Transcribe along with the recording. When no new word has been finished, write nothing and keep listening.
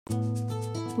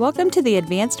Welcome to the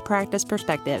Advanced Practice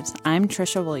Perspectives. I'm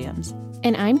Trisha Williams.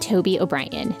 And I'm Toby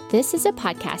O'Brien. This is a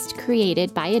podcast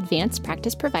created by advanced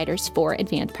practice providers for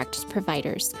advanced practice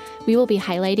providers. We will be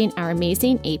highlighting our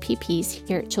amazing APPs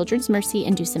here at Children's Mercy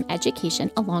and do some education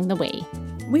along the way.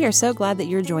 We are so glad that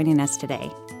you're joining us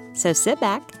today. So sit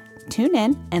back, tune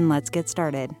in, and let's get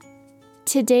started.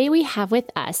 Today we have with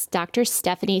us Dr.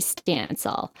 Stephanie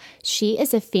Stansel. She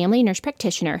is a family nurse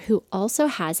practitioner who also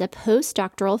has a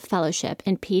postdoctoral fellowship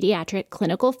in pediatric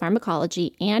clinical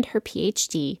pharmacology and her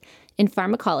PhD in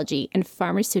pharmacology and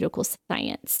pharmaceutical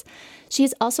science. She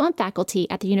is also on faculty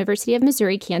at the University of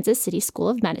Missouri Kansas City School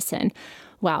of Medicine.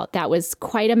 Wow, that was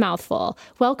quite a mouthful.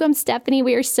 Welcome, Stephanie.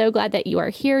 We are so glad that you are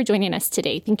here joining us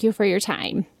today. Thank you for your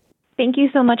time. Thank you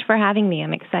so much for having me.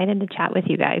 I'm excited to chat with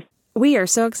you guys. We are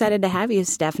so excited to have you,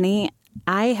 Stephanie.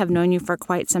 I have known you for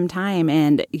quite some time,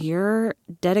 and your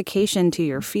dedication to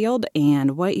your field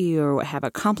and what you have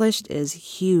accomplished is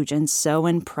huge and so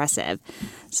impressive.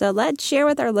 So let's share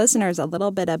with our listeners a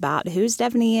little bit about who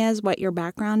Stephanie is, what your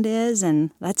background is,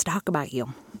 and let's talk about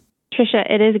you. Trisha,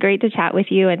 it is great to chat with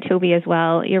you and Toby as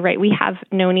well. You're right. We have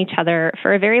known each other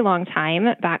for a very long time,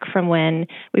 back from when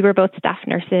we were both staff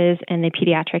nurses in the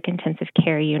pediatric intensive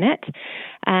care unit.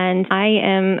 And I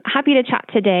am happy to chat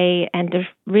today and to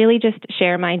really just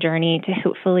share my journey to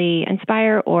hopefully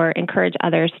inspire or encourage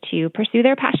others to pursue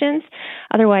their passions.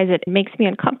 Otherwise, it makes me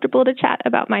uncomfortable to chat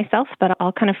about myself, but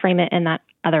I'll kind of frame it in that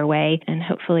other way and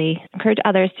hopefully encourage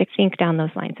others to think down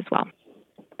those lines as well.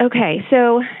 Okay,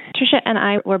 so Trisha and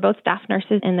I were both staff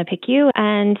nurses in the PICU,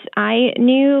 and I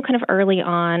knew kind of early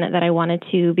on that I wanted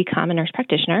to become a nurse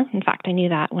practitioner. In fact, I knew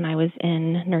that when I was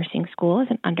in nursing school as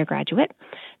an undergraduate,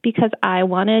 because I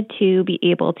wanted to be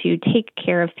able to take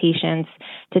care of patients,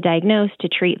 to diagnose, to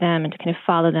treat them, and to kind of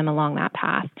follow them along that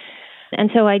path. And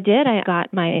so I did. I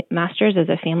got my master's as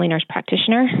a family nurse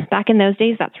practitioner. Back in those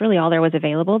days, that's really all there was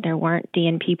available. There weren't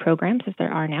DNP programs as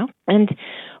there are now. And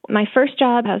my first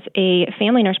job as a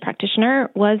family nurse practitioner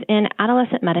was in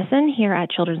adolescent medicine here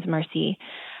at Children's Mercy.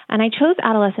 And I chose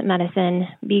adolescent medicine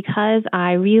because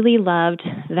I really loved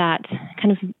that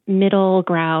kind of middle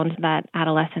ground that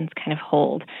adolescents kind of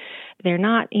hold. They're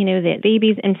not, the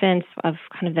babies, infants of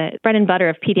kind of the bread and butter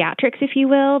of pediatrics, if you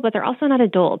will, but they're also not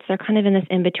adults. They're kind of in this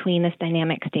in-between, this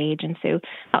dynamic stage. And so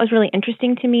that was really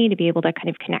interesting to me to be able to kind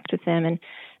of connect with them and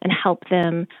help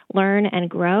them learn and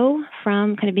grow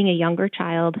from kind of being a younger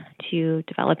child to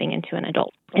developing into an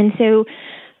adult. And so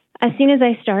as soon as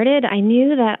I started, I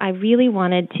knew that I really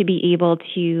wanted to be able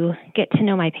to get to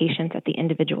know my patients at the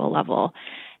individual level.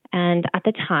 And at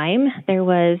the time, there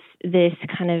was this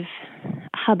kind of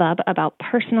hubbub about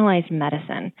personalized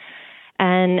medicine.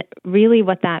 And really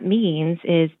what that means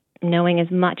is knowing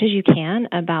as much as you can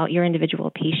about your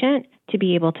individual patient to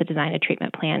be able to design a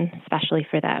treatment plan, especially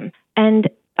for them. And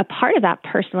a part of that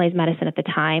personalized medicine at the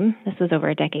time, this was over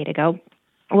a decade ago,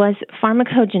 was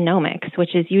pharmacogenomics,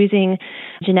 which is using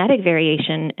genetic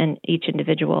variation in each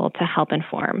individual to help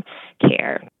inform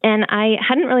care. And I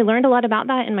hadn't really learned a lot about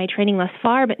that in my training thus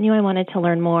far, but knew I wanted to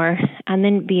learn more and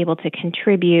then be able to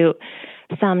contribute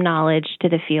some knowledge to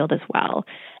the field as well.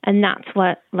 And that's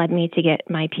what led me to get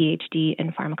my PhD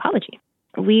in pharmacology.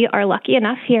 We are lucky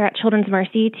enough here at Children's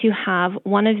Mercy to have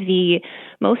one of the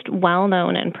most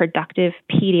well-known and productive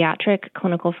pediatric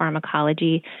clinical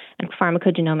pharmacology and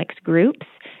pharmacogenomics groups,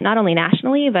 not only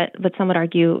nationally, but some would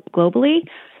argue globally.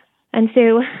 And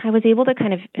so I was able to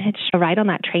kind of hitch a ride on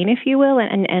that train, if you will,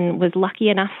 and was lucky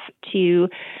enough to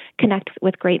connect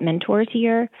with great mentors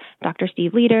here, Dr.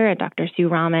 Steve Leder and Dr. Sue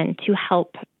Rahman, to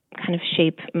help kind of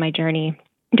shape my journey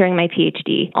during my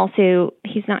PhD. Also,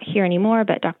 he's not here anymore,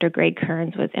 but Dr. Greg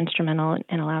Kearns was instrumental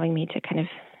in allowing me to kind of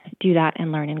do that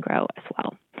and learn and grow as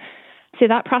well. So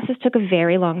that process took a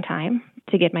very long time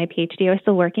to get my PhD. I was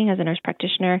still working as a nurse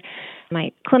practitioner.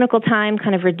 My clinical time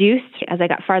kind of reduced as I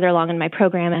got farther along in my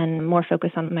program and more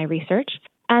focused on my research.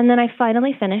 And then I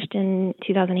finally finished in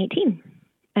 2018.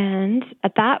 And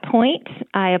at that point,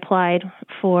 I applied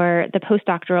for the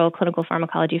postdoctoral clinical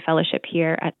pharmacology fellowship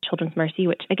here at Children's Mercy,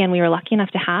 which, again, we were lucky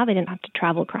enough to have. I didn't have to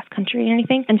travel across country or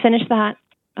anything, and finished that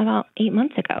about 8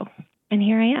 months ago. And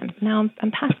here I am. Now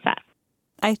I'm past that.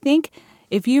 I think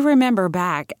if you remember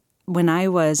back when I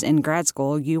was in grad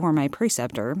school, you were my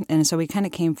preceptor. And so we kind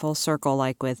of came full circle,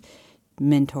 like with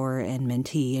mentor and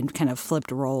mentee, and kind of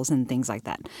flipped roles and things like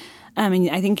that.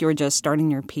 I think you were just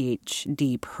starting your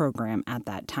PhD program at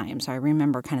that time. So I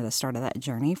remember kind of the start of that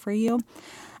journey for you.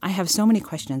 I have so many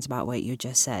questions about what you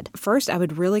just said. First, I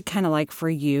would really kind of like for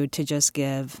you to just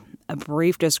give a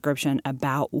brief description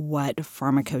about what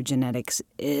pharmacogenetics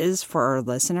is for our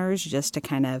listeners, just to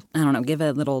kind of, give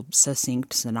a little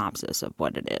succinct synopsis of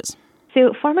what it is?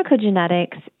 So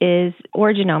pharmacogenetics is,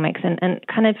 or genomics, and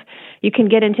kind of, you can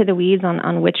get into the weeds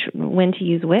on when to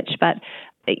use which, but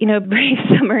a brief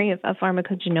summary of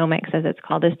pharmacogenomics, as it's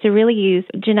called, is to really use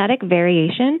genetic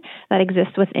variation that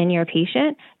exists within your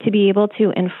patient to be able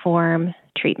to inform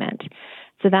treatment.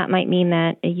 So that might mean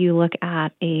that you look at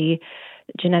a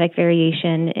genetic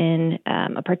variation in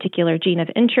a particular gene of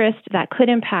interest that could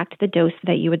impact the dose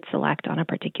that you would select on a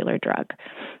particular drug,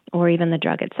 or even the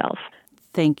drug itself.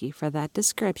 Thank you for that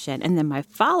description. And then my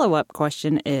follow-up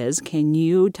question is, can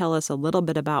you tell us a little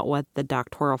bit about what the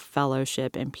doctoral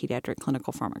fellowship in pediatric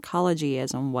clinical pharmacology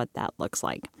is and what that looks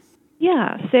like?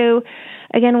 Yeah. So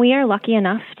again, we are lucky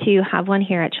enough to have one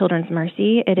here at Children's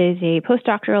Mercy. It is a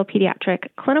postdoctoral pediatric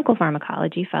clinical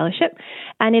pharmacology fellowship,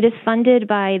 and it is funded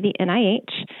by the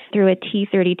NIH through a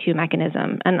T32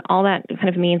 mechanism. And all that kind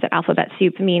of means at alphabet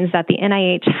soup means that the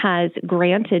NIH has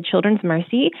granted Children's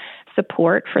Mercy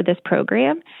support for this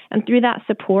program. And through that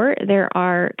support, there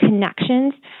are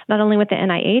connections not only with the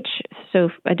NIH, so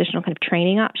additional kind of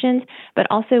training options, but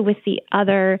also with the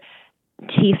other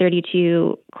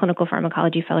T32 clinical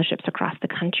pharmacology fellowships across the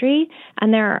country.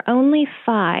 And there are only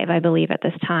 5, I believe, at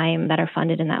this time that are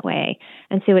funded in that way.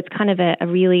 And so it's kind of a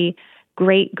really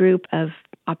great group of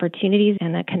opportunities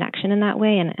and a connection in that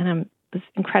way. And I'm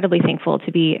incredibly thankful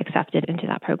to be accepted into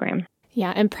that program.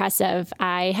 Yeah, impressive.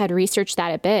 I had researched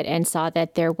that a bit and saw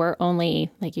that there were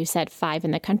only, like you said, 5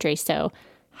 in the country. So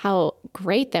how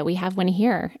great that we have one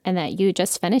here and that you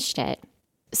just finished it.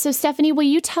 So Stephanie, will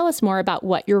you tell us more about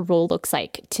what your role looks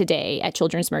like today at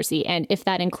Children's Mercy, and if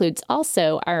that includes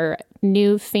also our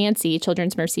new fancy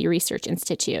Children's Mercy Research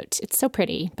Institute? It's so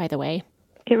pretty, by the way.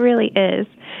 It really is.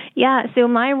 Yeah, so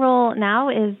my role now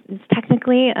is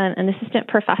technically an assistant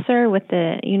professor with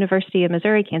the University of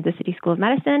Missouri, Kansas City School of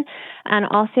Medicine, and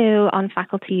also on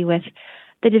faculty with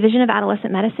the Division of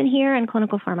Adolescent Medicine here and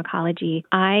Clinical Pharmacology.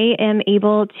 I am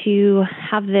able to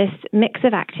have this mix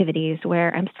of activities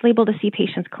where I'm still able to see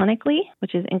patients clinically,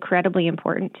 which is incredibly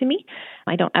important to me.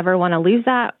 I don't ever want to lose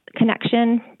that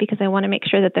connection because I want to make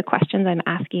sure that the questions I'm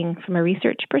asking from a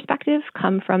research perspective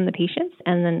come from the patients,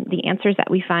 and then the answers that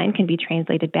we find can be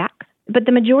translated back. But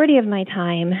the majority of my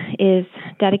time is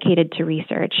dedicated to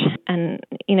research. And,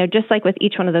 just like with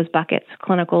each one of those buckets,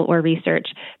 clinical or research,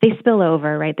 they spill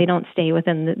over, right? They don't stay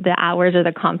within the hours or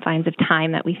the confines of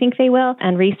time that we think they will.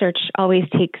 And research always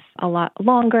takes a lot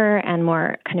longer and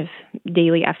more kind of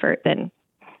daily effort than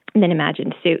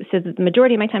imagined. So the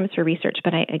majority of my time is for research,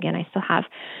 but I still have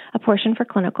a portion for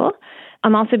clinical.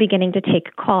 I'm also beginning to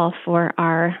take call for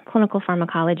our clinical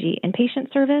pharmacology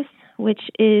inpatient service, which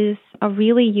is a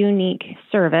really unique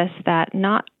service that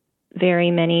not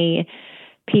very many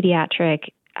pediatric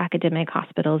academic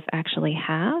hospitals actually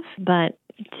have. But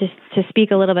to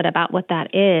speak a little bit about what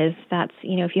that is, that's,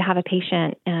 if you have a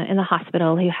patient in the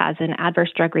hospital who has an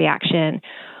adverse drug reaction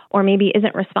or maybe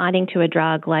isn't responding to a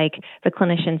drug like the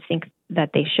clinicians think that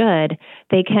they should,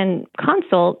 they can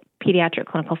consult pediatric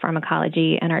clinical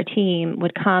pharmacology, and our team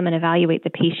would come and evaluate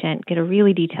the patient, get a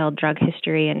really detailed drug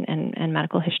history and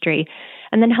medical history,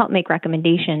 and then help make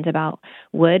recommendations about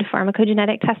would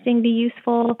pharmacogenetic testing be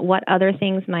useful? What other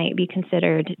things might be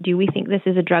considered? Do we think this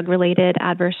is a drug-related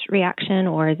adverse reaction,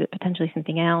 or is it potentially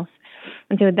something else?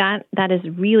 And so that is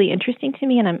really interesting to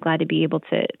me, and I'm glad to be able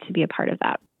to be a part of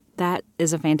that. That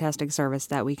is a fantastic service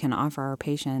that we can offer our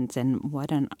patients, and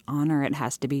what an honor it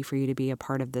has to be for you to be a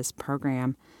part of this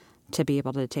program to be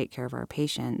able to take care of our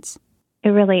patients. It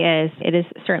really is. It is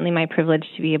certainly my privilege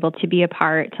to be able to be a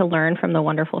part, to learn from the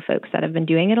wonderful folks that have been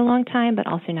doing it a long time, but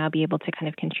also now be able to kind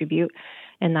of contribute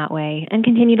in that way and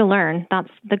continue to learn. That's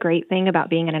the great thing about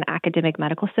being in an academic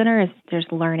medical center is there's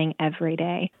learning every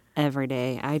day. Every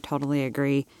day. I totally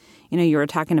agree. You were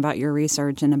talking about your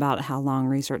research and about how long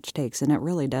research takes, and it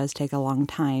really does take a long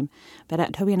time.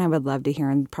 But Toby and I would love to hear,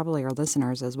 and probably our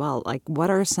listeners as well, like what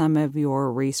are some of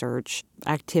your research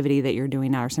activity that you're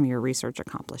doing now, or some of your research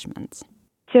accomplishments?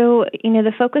 So,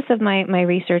 the focus of my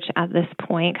research at this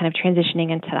point, kind of transitioning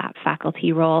into that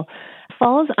faculty role,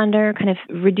 falls under kind of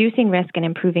reducing risk and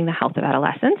improving the health of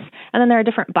adolescents. And then there are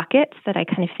different buckets that I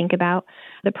kind of think about.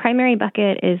 The primary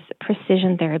bucket is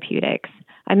precision therapeutics.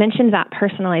 I mentioned that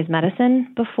personalized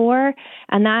medicine before,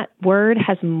 and that word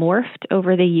has morphed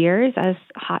over the years as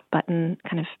hot button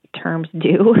kind of terms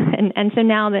do. And so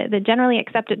now the generally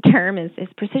accepted term is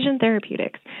precision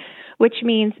therapeutics, which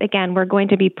means, again, we're going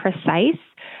to be precise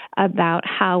about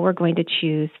how we're going to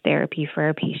choose therapy for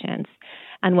our patients.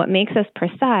 And what makes us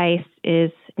precise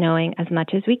is knowing as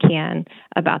much as we can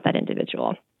about that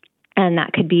individual. And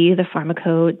that could be the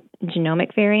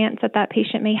pharmacogenomic variants that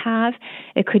patient may have.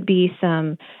 It could be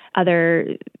some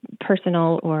other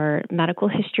personal or medical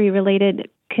history related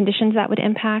conditions that would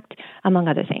impact, among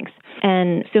other things.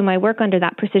 And so my work under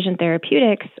that precision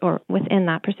therapeutics, or within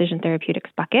that precision therapeutics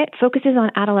bucket, focuses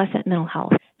on adolescent mental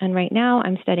health. And right now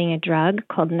I'm studying a drug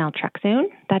called naltrexone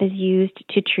that is used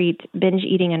to treat binge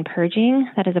eating and purging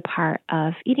that is a part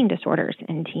of eating disorders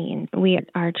in teens. We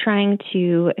are trying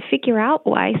to figure out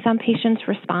why some patients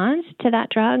respond to that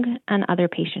drug and other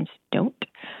patients don't.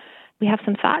 We have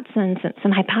some thoughts and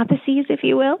some hypotheses, if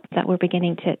you will, that we're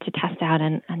beginning to test out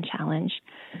and challenge.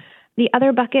 The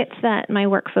other buckets that my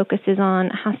work focuses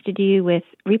on has to do with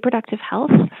reproductive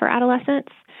health for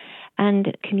adolescents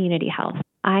and community health.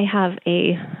 I have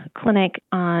a clinic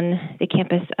on the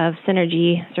campus of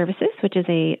Synergy Services, which is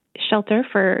a shelter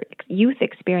for youth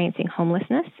experiencing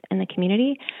homelessness in the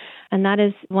community. And that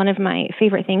is one of my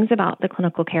favorite things about the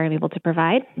clinical care I'm able to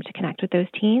provide, to connect with those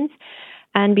teens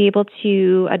and be able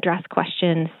to address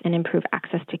questions and improve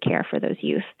access to care for those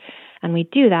youth. And we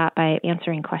do that by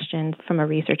answering questions from a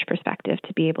research perspective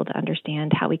to be able to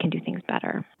understand how we can do things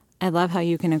better. I love how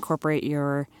you can incorporate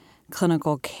your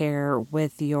clinical care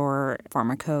with your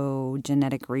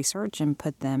pharmacogenetic research and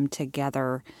put them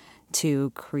together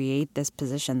to create this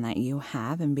position that you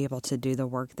have and be able to do the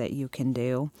work that you can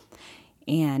do.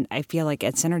 And I feel like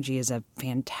at Synergy is a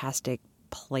fantastic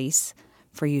place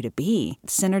for you to be.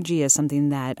 Synergy is something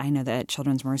that I know that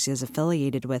Children's Mercy is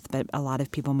affiliated with, but a lot of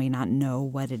people may not know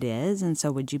what it is. And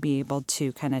so would you be able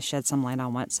to kind of shed some light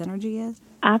on what Synergy is?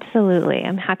 Absolutely.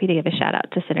 I'm happy to give a shout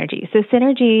out to Synergy. So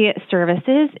Synergy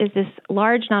Services is this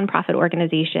large nonprofit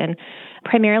organization,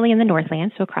 primarily in the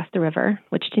Northland, so across the river,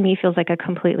 which to me feels like a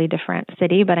completely different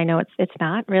city, but I know it's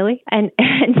not really. And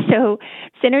so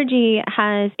Synergy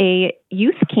has a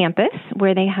youth campus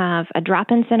where they have a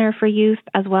drop-in center for youth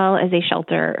as well as a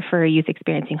shelter for youth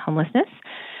experiencing homelessness,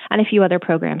 and a few other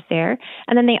programs there.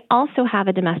 And then they also have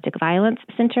a domestic violence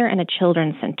center and a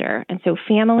children's center. And so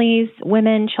families,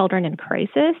 women, children in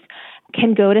crisis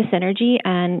can go to Synergy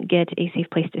and get a safe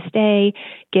place to stay,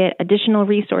 get additional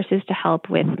resources to help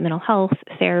with mental health,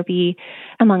 therapy,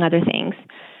 among other things.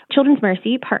 Children's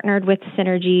Mercy partnered with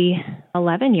Synergy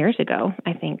 11 years ago,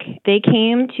 I think. They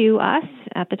came to us,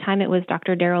 at the time it was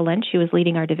Dr. Daryl Lynch, who was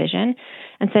leading our division,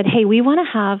 and said, hey, we want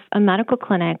to have a medical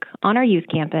clinic on our youth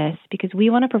campus because we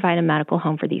want to provide a medical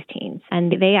home for these teens.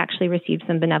 And they actually received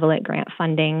some benevolent grant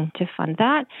funding to fund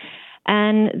that.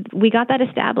 And we got that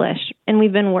established. And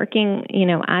we've been working,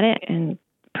 at it and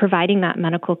providing that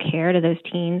medical care to those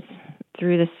teens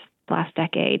through this last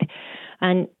decade.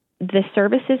 And the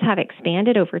services have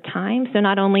expanded over time. So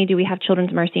not only do we have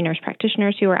Children's Mercy nurse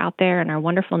practitioners who are out there and are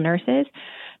wonderful nurses,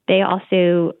 they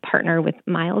also partner with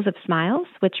Miles of Smiles,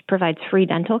 which provides free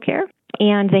dental care.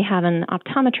 And they have an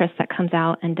optometrist that comes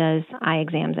out and does eye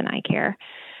exams and eye care.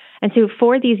 And so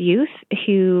for these youth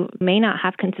who may not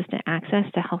have consistent access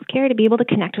to healthcare, to be able to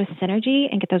connect with Synergy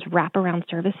and get those wraparound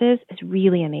services is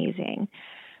really amazing.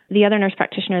 The other nurse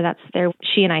practitioner that's there,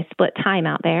 she and I split time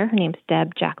out there. Her name's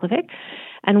Deb Jaklovic.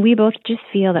 And we both just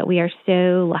feel that we are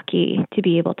so lucky to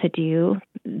be able to do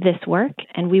this work.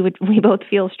 And we both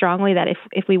feel strongly that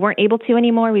if we weren't able to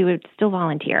anymore, we would still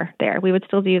volunteer there. We would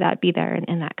still do that, be there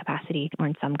in that capacity or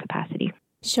in some capacity.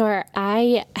 Sure.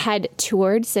 I had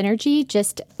toured Synergy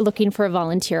just looking for a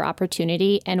volunteer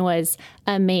opportunity and was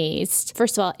amazed.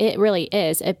 First of all, it really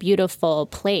is a beautiful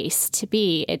place to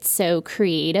be. It's so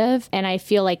creative. And I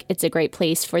feel like it's a great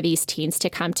place for these teens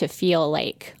to come to feel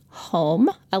like home,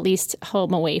 at least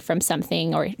home away from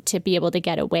something, or to be able to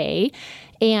get away.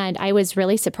 And I was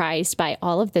really surprised by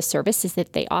all of the services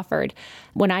that they offered.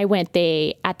 When I went,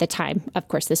 at the time, of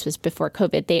course, this was before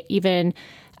COVID, they even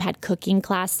had cooking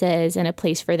classes and a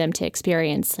place for them to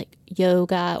experience like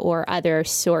yoga or other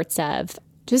sorts of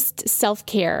just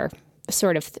self-care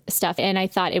sort of stuff. And I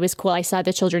thought it was cool. I saw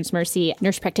the Children's Mercy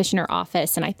nurse practitioner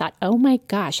office and I thought, oh my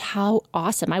gosh, how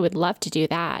awesome. I would love to do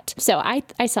that. So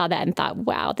I saw that and thought,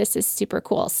 wow, this is super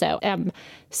cool. So I'm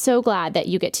so glad that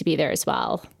you get to be there as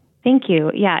well. Thank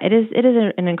you. Yeah, it is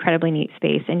an incredibly neat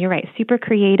space. And you're right, super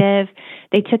creative.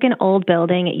 They took an old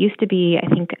building. It used to be, I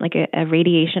think, like a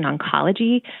radiation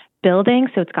oncology building.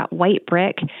 So it's got white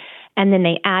brick. And then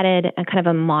they added a kind of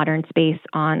a modern space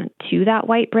on to that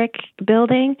white brick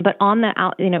building. But on the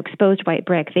exposed white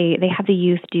brick, they have the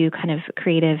youth do kind of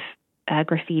creative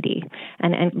graffiti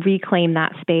and reclaim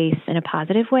that space in a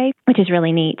positive way, which is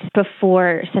really neat.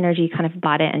 Before Synergy kind of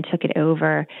bought it and took it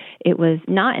over, it was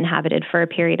not inhabited for a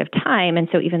period of time. And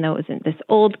so even though it was in this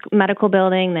old medical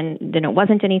building, then it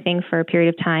wasn't anything for a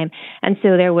period of time. And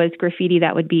so there was graffiti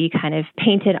that would be kind of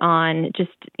painted on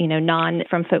just, non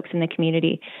from folks in the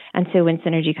community. And so when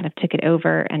Synergy kind of took it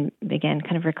over and again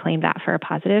kind of reclaimed that for a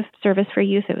positive service for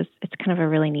youth, it's kind of a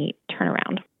really neat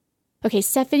turnaround. Okay,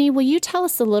 Stephanie, will you tell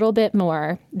us a little bit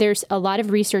more? There's a lot of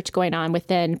research going on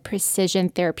within precision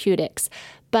therapeutics,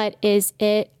 but is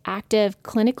it active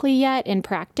clinically yet in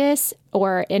practice?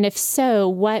 And if so,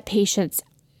 what patients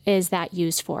is that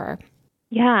used for?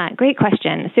 Yeah, great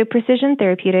question. So precision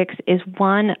therapeutics is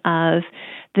one of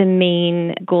the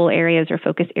main goal areas or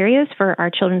focus areas for our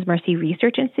Children's Mercy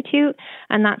Research Institute,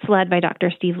 and that's led by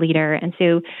Dr. Steve Leder. And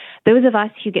so those of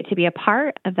us who get to be a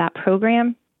part of that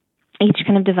program each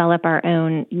kind of develop our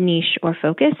own niche or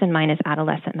focus, and mine is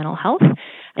adolescent mental health.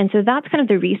 And so that's kind of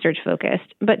the research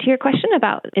focused. But to your question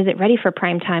about, is it ready for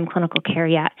prime time clinical care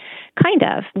yet? Kind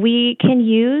of. We can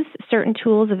use certain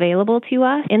tools available to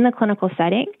us in the clinical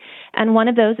setting. And one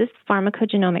of those is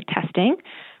pharmacogenomic testing.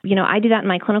 I do that in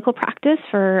my clinical practice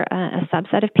for a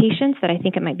subset of patients that I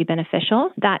think it might be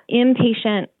beneficial. That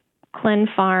inpatient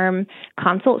ClinPharm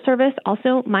consult service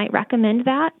also might recommend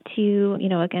that to,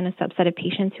 again, a subset of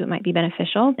patients who it might be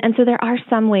beneficial. And so there are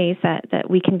some ways that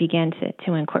we can begin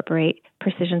to incorporate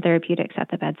precision therapeutics at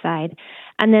the bedside.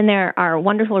 And then there are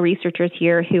wonderful researchers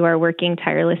here who are working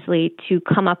tirelessly to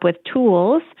come up with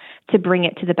tools to bring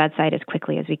it to the bedside as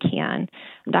quickly as we can.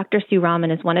 Dr. Sue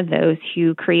Rahman is one of those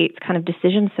who creates kind of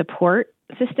decision support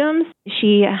systems.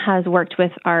 She has worked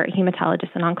with our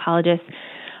hematologists and oncologists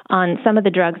on some of the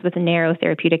drugs with a narrow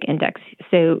therapeutic index.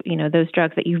 So, those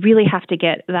drugs that you really have to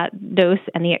get that dose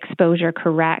and the exposure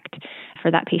correct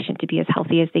for that patient to be as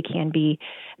healthy as they can be.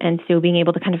 And so being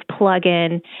able to kind of plug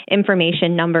in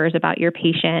information, numbers about your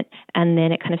patient, and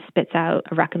then it kind of spits out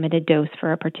a recommended dose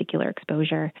for a particular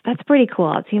exposure. That's pretty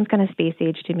cool. It seems kind of space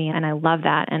age to me, and I love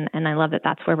that. And I love that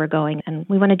that's where we're going. And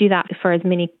we want to do that for as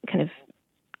many kind of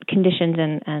conditions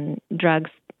and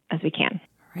drugs as we can.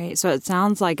 Right. So it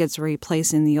sounds like it's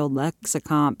replacing the old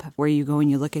Lexicomp where you go and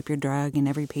you look up your drug and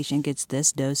every patient gets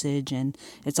this dosage and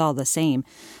it's all the same.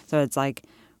 So it's like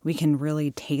we can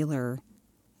really tailor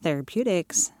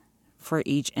therapeutics for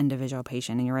each individual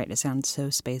patient. And you're right, it sounds so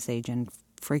space age and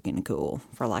freaking cool,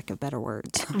 for lack of better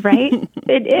words. Right?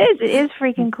 It is. It is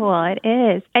freaking cool. It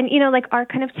is. And, our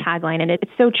kind of tagline, and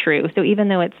it's so true. So even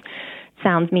though it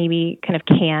sounds maybe kind of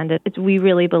canned, we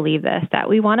really believe this, that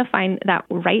we want to find that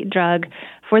right drug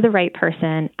for the right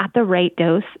person at the right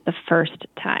dose the first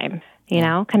time,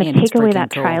 kind of take away that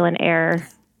trial and error.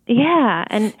 Yeah.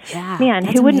 And man,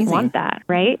 who wouldn't want that,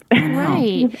 right?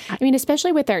 Right. I mean,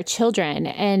 especially with our children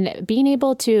and being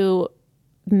able to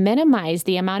minimize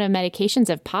the amount of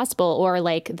medications if possible, or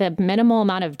like the minimal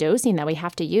amount of dosing that we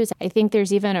have to use. I think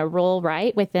there's even a role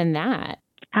right within that.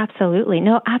 Absolutely.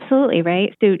 No, absolutely.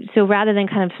 Right. So rather than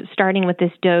kind of starting with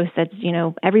this dose that's,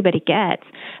 everybody gets,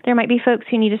 there might be folks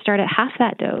who need to start at half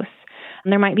that dose.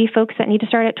 And there might be folks that need to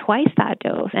start at twice that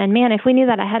dose. And man, if we knew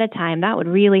that ahead of time, that would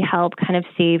really help kind of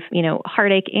save,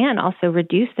 heartache and also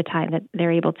reduce the time that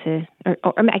they're able to,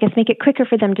 or I guess make it quicker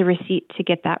for them to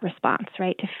get that response,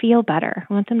 right? To feel better.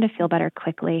 I want them to feel better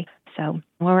quickly. So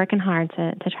we're working hard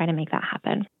to try to make that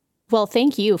happen. Well,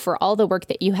 thank you for all the work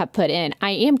that you have put in. I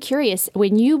am curious,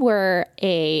 when you were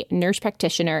a nurse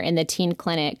practitioner in the teen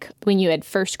clinic, when you had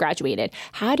first graduated,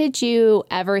 how did you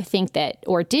ever think that,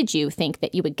 or did you think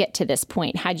that you would get to this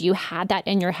point? Had you had that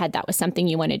in your head that was something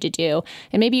you wanted to do?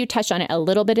 And maybe you touched on it a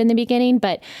little bit in the beginning,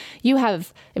 but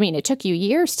it took you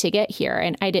years to get here.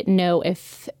 And I didn't know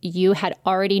if you had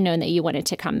already known that you wanted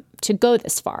to go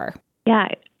this far. Yeah,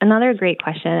 another great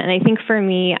question. And I think for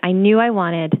me, I knew I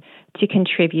wanted to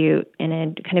contribute in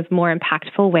a kind of more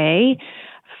impactful way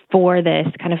for this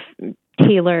kind of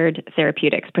tailored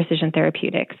therapeutics, precision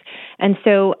therapeutics. And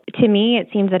so to me, it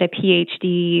seems that a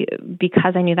PhD,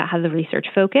 because I knew that had the research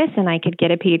focus and I could get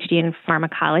a PhD in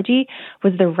pharmacology,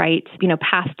 was the right,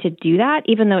 path to do that,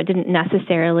 even though it didn't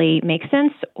necessarily make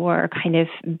sense or kind of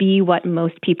be what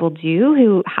most people do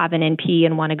who have an NP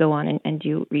and want to go on and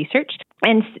do research.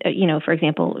 And, for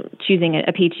example, choosing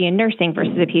a PhD in nursing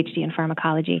versus a PhD in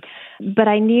pharmacology. But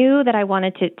I knew that I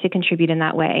wanted to contribute in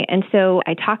that way. And so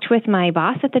I talked with my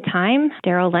boss at the time,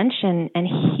 Daryl Lynch, and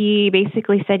he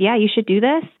basically said, yeah, you should do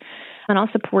this, and I'll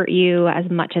support you as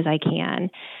much as I can.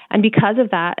 And because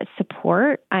of that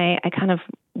support, I kind of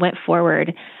went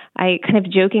forward. I kind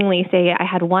of jokingly say I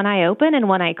had one eye open and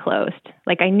one eye closed.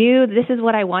 Like I knew this is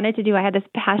what I wanted to do. I had this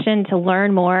passion to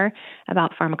learn more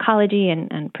about pharmacology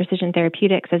and precision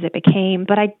therapeutics as it became,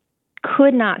 but I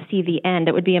could not see the end.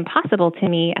 It would be impossible to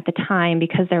me at the time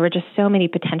because there were just so many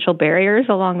potential barriers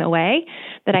along the way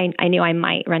that I knew I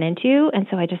might run into. And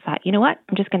so I just thought, you know what?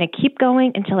 I'm just going to keep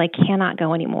going until I cannot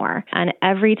go anymore. And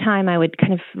every time I would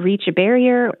kind of reach a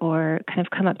barrier or kind of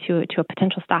come up to a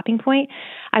potential stopping point,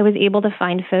 I was able to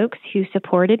find folks who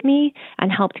supported me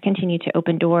and helped continue to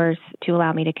open doors to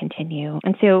allow me to continue.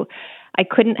 And so I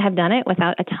couldn't have done it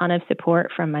without a ton of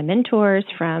support from my mentors,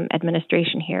 from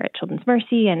administration here at Children's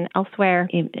Mercy and elsewhere,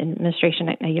 administration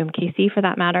at UMKC for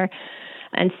that matter.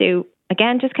 And so,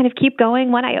 again, just kind of keep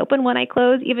going, one eye open, one eye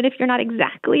closed, even if you're not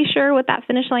exactly sure what that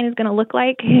finish line is going to look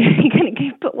like. You kind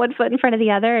of put one foot in front of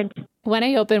the other. And one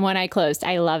eye open, one eye closed.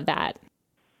 I love that.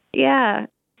 Yeah.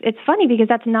 It's funny because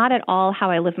that's not at all how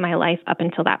I lived my life up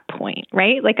until that point,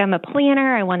 right? Like I'm a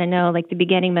planner. I want to know like the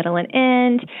beginning, middle, and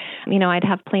end. I'd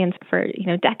have plans for,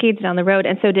 decades down the road.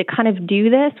 And so to kind of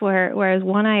do this whereas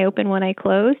one eye open, one eye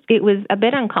closed, it was a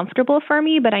bit uncomfortable for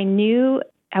me, but I knew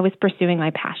I was pursuing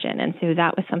my passion. And so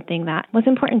that was something that was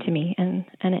important to me. And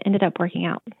it ended up working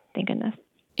out. Thank goodness.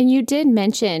 And you did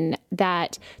mention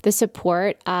that the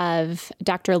support of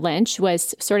Dr. Lynch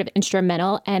was sort of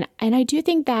instrumental. And I do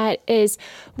think that is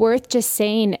worth just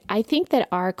saying. I think that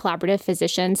our collaborative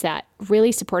physicians that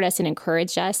really support us and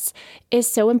encourage us is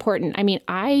so important. I mean,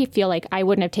 I feel like I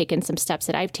wouldn't have taken some steps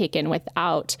that I've taken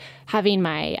without having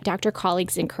my doctor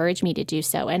colleagues encourage me to do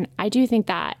so. And I do think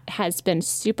that has been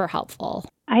super helpful.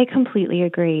 I completely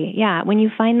agree. Yeah. When you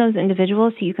find those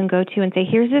individuals who you can go to and say,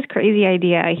 here's this crazy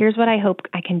idea, here's what I hope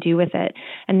I can do with it.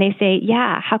 And they say,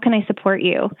 yeah, how can I support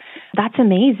you? That's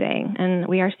amazing. And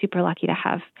we are super lucky to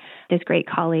have these great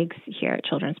colleagues here at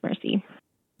Children's Mercy.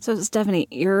 So, Stephanie,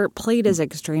 your plate is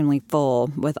extremely full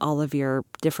with all of your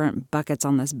different buckets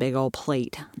on this big old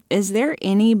plate. Is there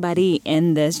anybody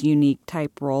in this unique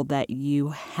type role that you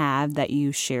have that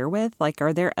you share with? Like,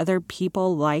 are there other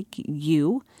people like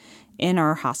you in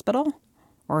our hospital,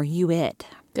 or are you it?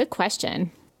 Good question.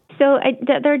 So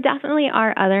there definitely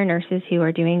are other nurses who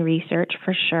are doing research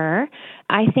for sure.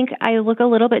 I think I look a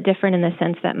little bit different in the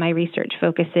sense that my research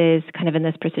focuses kind of in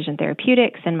this precision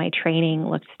therapeutics and my training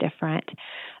looks different.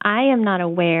 I am not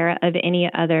aware of any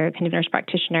other kind of nurse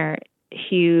practitioner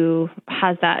who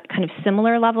has that kind of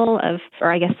similar level of,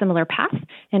 or I guess similar path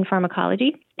in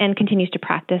pharmacology and continues to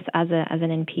practice as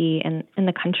an NP in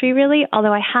the country, really.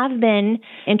 Although I have been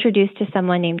introduced to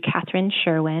someone named Catherine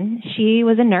Sherwin. She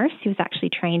was a nurse who was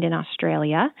actually trained in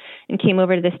Australia and came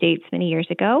over to the States many years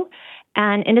ago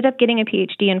and ended up getting a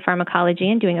PhD in pharmacology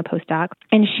and doing a postdoc.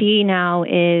 And she now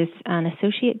is an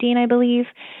associate dean, I believe,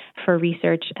 for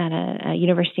research at a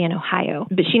university in Ohio.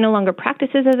 But she no longer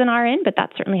practices as an RN, but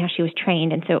that's certainly how she was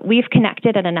trained. And so we've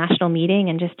connected at a national meeting,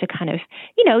 and just to kind of,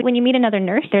 when you meet another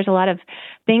nurse, there's a lot of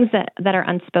things that are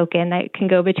unspoken that can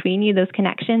go between you, those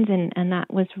connections, and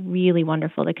that was really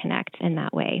wonderful to connect in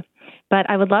that way. But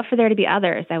I would love for there to be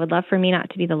others. I would love for me not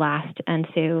to be the last. And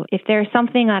so if there's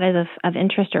something that is of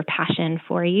interest or passion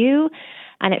for you,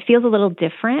 and it feels a little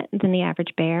different than the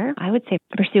average bear, I would say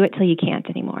pursue it till you can't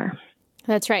anymore.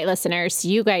 That's right, listeners.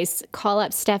 You guys call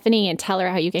up Stephanie and tell her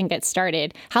how you can get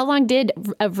started. How long did,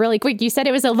 really quick, you said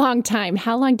it was a long time.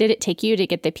 How long did it take you to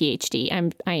get the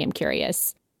PhD? I am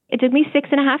curious. It took me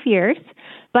 6.5 years.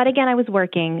 But again, I was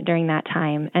working during that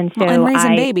time. And so and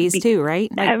raising babies too, right?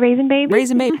 Like, raising babies.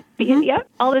 Raising babies. Mm-hmm. Yeah,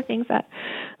 all the things that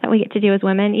we get to do as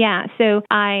women. Yeah. So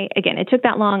it took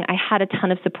that long. I had a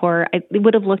ton of support. It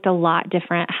would have looked a lot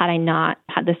different had I not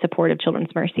had the support of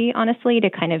Children's Mercy, honestly, to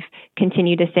kind of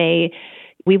continue to say,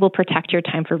 we will protect your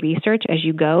time for research as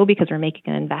you go because we're making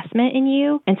an investment in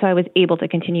you. And so I was able to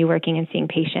continue working and seeing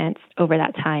patients over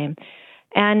that time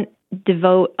and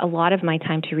devote a lot of my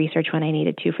time to research when I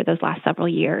needed to for those last several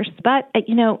years. But,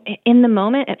 in the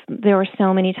moment, there were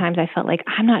so many times I felt like,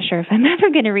 I'm not sure if I'm ever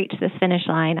going to reach this finish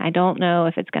line. I don't know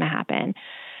if it's going to happen.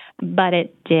 But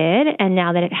it did. And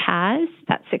now that it has,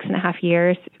 that 6.5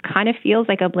 years kind of feels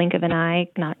like a blink of an eye,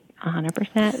 not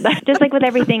 100%, but just like with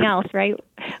everything else, right?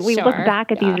 We look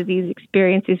back at these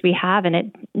experiences we have, and it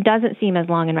doesn't seem as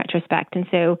long in retrospect. And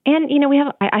so,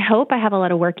 I hope I have a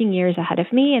lot of working years ahead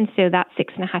of me. And so that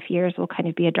 6.5 years will kind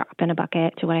of be a drop in a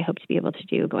bucket to what I hope to be able to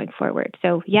do going forward.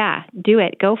 So yeah, do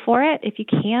it. Go for it if you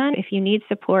can. If you need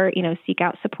support, seek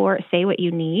out support, say what you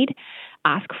need,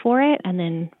 ask for it, and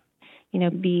then,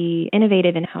 be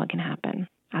innovative in how it can happen.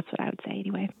 That's what I would say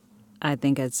anyway. I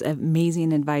think it's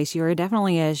amazing advice. You are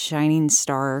definitely a shining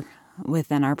star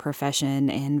within our profession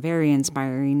and very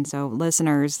inspiring. So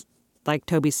listeners, like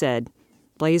Toby said,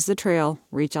 blaze the trail,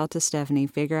 reach out to Stephanie,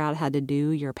 figure out how to do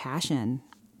your passion.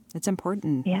 It's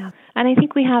important. Yeah. And I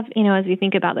think we have, as we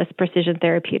think about this precision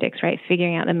therapeutics, right,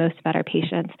 figuring out the most about our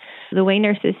patients, the way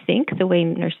nurses think, the way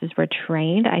nurses were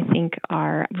trained, I think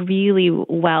are really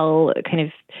well kind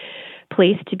of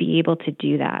placed to be able to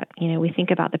do that. We think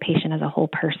about the patient as a whole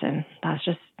person. That's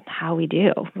just how we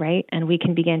do, right? And we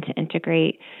can begin to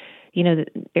integrate the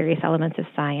various elements of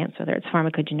science, whether it's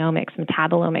pharmacogenomics,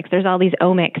 metabolomics. There's all these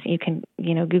omics. You can,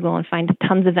 Google and find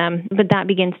tons of them. But that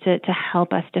begins to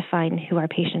help us define who our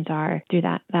patients are through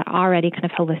that already kind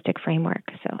of holistic framework.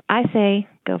 So I say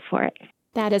go for it.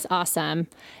 That is awesome.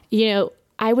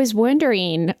 I was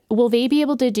wondering, will they be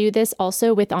able to do this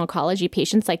also with oncology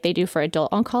patients like they do for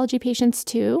adult oncology patients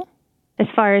too? As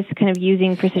far as kind of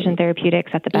using precision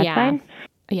therapeutics at the bedside?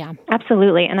 Yeah,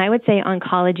 absolutely. And I would say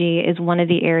oncology is one of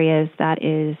the areas that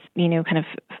is, kind of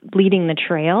leading the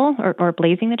trail or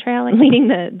blazing the trail and leading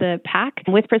the pack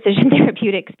with precision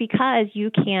therapeutics, because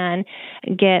you can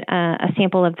get a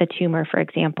sample of the tumor, for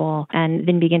example, and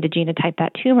then begin to genotype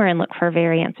that tumor and look for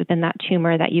variants within that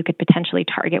tumor that you could potentially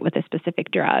target with a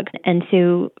specific drug. And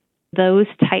so those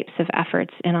types of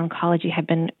efforts in oncology have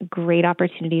been great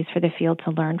opportunities for the field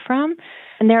to learn from.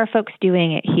 And there are folks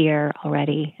doing it here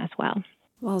already as well.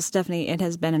 Well, Stephanie, it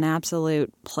has been an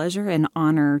absolute pleasure and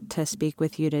honor to speak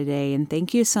with you today. And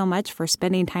thank you so much for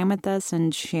spending time with us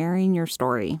and sharing your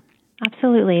story.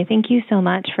 Absolutely. Thank you so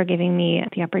much for giving me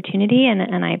the opportunity.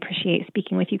 And I appreciate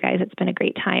speaking with you guys. It's been a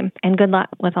great time. And good luck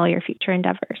with all your future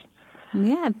endeavors.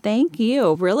 Yeah, thank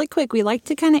you. Really quick, we like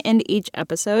to kind of end each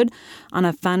episode on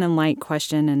a fun and light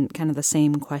question, and kind of the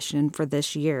same question for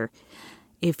this year.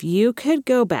 If you could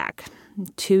go back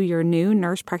to your new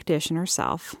nurse practitioner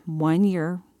self 1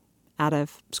 year out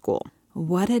of school,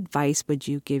 what advice would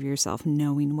you give yourself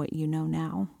knowing what you know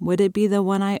now? Would it be the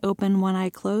one eye open, one eye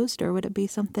closed, or would it be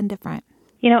something different?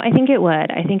 I think it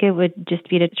would. I think it would just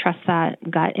be to trust that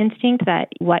gut instinct that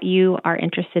what you are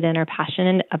interested in or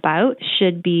passionate about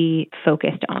should be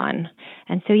focused on.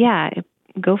 And so,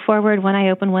 go forward, one eye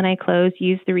open, one eye closed,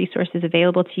 use the resources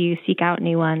available to you, seek out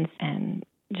new ones, and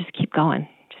just keep going.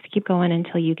 Keep going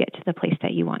until you get to the place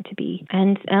that you want to be.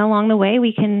 And along the way,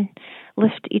 we can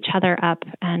lift each other up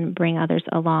and bring others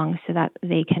along so that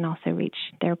they can also reach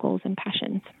their goals and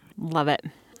passions. Love it.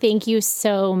 Thank you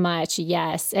so much.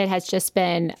 Yes, it has just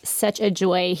been such a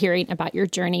joy hearing about your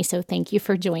journey. So thank you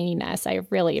for joining us. I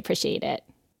really appreciate it.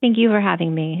 Thank you for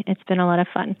having me. It's been a lot of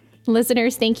fun.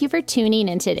 Listeners, thank you for tuning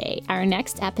in today. Our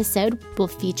next episode will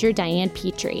feature Diane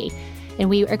Petrie, and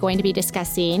we are going to be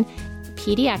discussing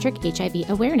pediatric HIV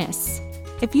awareness.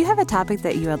 If you have a topic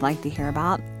that you would like to hear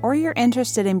about, or you're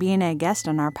interested in being a guest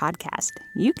on our podcast,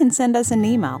 you can send us an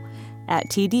email at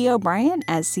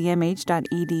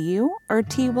tdobrien@cmh.edu or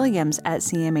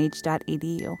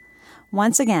twilliams@cmh.edu.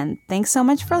 Once again, thanks so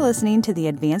much for listening to the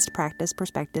Advanced Practice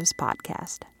Perspectives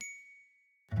podcast.